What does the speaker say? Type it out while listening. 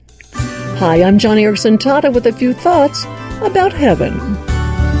Hi, I'm Johnny Erickson Tata with a few thoughts about heaven.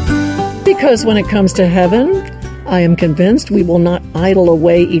 Because when it comes to heaven, I am convinced we will not idle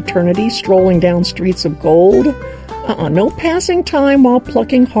away eternity strolling down streets of gold. No passing time while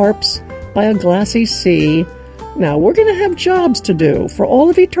plucking harps by a glassy sea. Now, we're going to have jobs to do. For all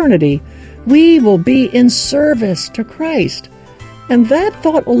of eternity, we will be in service to Christ. And that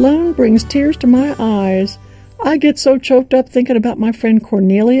thought alone brings tears to my eyes. I get so choked up thinking about my friend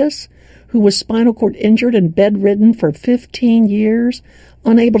Cornelius, who was spinal cord injured and bedridden for 15 years,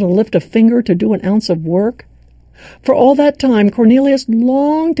 unable to lift a finger to do an ounce of work. For all that time, Cornelius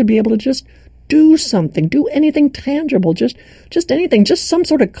longed to be able to just do something, do anything tangible, just anything, just some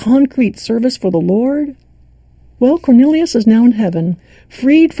sort of concrete service for the Lord. Well, Cornelius is now in heaven,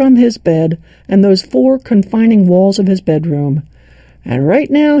 freed from his bed and those 4 confining walls of his bedroom. And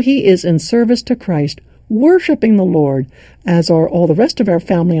right now he is in service to Christ, worshiping the Lord, as are all the rest of our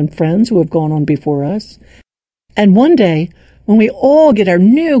family and friends who have gone on before us. And one day, when we all get our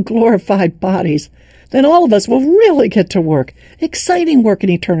new glorified bodies, then all of us will really get to work, exciting work in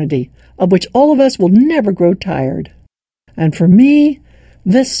eternity, of which all of us will never grow tired. And for me,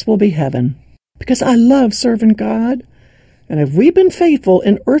 this will be heaven, because I love serving God. And if we've been faithful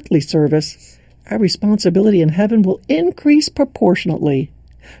in earthly service, our responsibility in heaven will increase proportionately.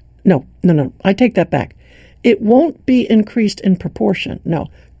 No, I take that back. It won't be increased in proportion. No,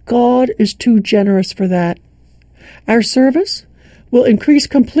 God is too generous for that. Our service will increase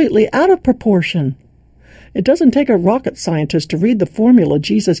completely out of proportion. It doesn't take a rocket scientist to read the formula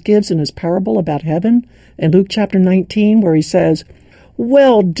Jesus gives in his parable about heaven in Luke chapter 19, where he says,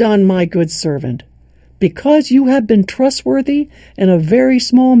 "Well done, my good servant. Because you have been trustworthy in a very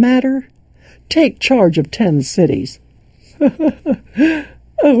small matter, take charge of 10 cities."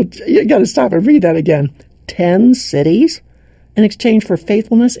 Oh, you got to stop and read that again. 10 cities in exchange for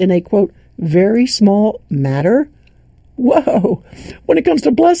faithfulness in a, quote, very small matter? Whoa! When it comes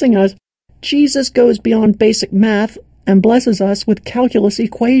to blessing us, Jesus goes beyond basic math and blesses us with calculus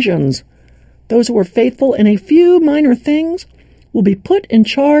equations. Those who are faithful in a few minor things will be put in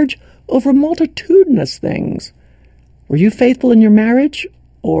charge over multitudinous things. Were you faithful in your marriage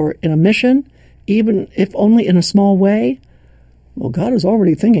or in a mission, even if only in a small way? Well, God is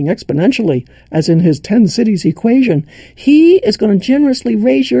already thinking exponentially, as in his 10 cities equation. He is going to generously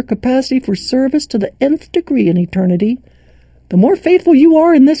raise your capacity for service to the nth degree in eternity. The more faithful you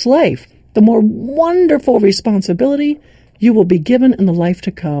are in this life, the more wonderful responsibility you will be given in the life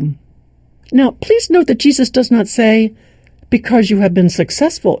to come. Now, please note that Jesus does not say, because you have been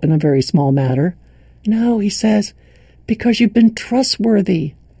successful in a very small matter. No, he says, because you've been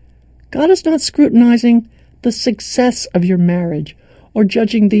trustworthy. God is not scrutinizing the success of your marriage or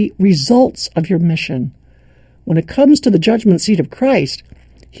judging the results of your mission. When it comes to the judgment seat of Christ,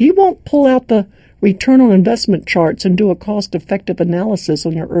 he won't pull out the return on investment charts and do a cost-effective analysis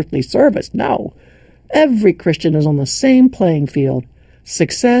on your earthly service. No, every Christian is on the same playing field.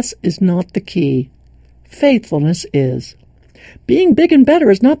 Success is not the key. Faithfulness is. Being big and better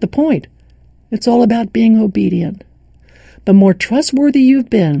is not the point. It's all about being obedient. The more trustworthy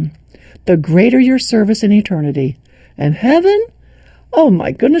you've been, the greater your service in eternity. And heaven? Oh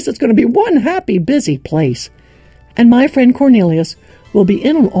my goodness, it's going to be one happy, busy place. And my friend Cornelius will be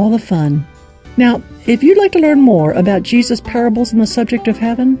in on all the fun. Now, if you'd like to learn more about Jesus' parables on the subject of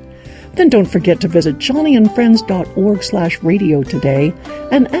heaven, then don't forget to visit johnnyandfriends.org/radio today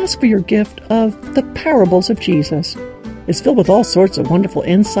and ask for your gift of the Parables of Jesus. It's filled with all sorts of wonderful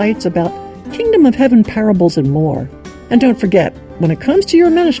insights about Kingdom of Heaven parables and more. And don't forget, when it comes to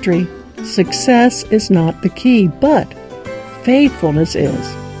your ministry, success is not the key, but faithfulness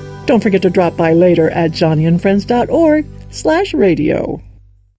is. Don't forget to drop by later at johnnyandfriends.org/radio.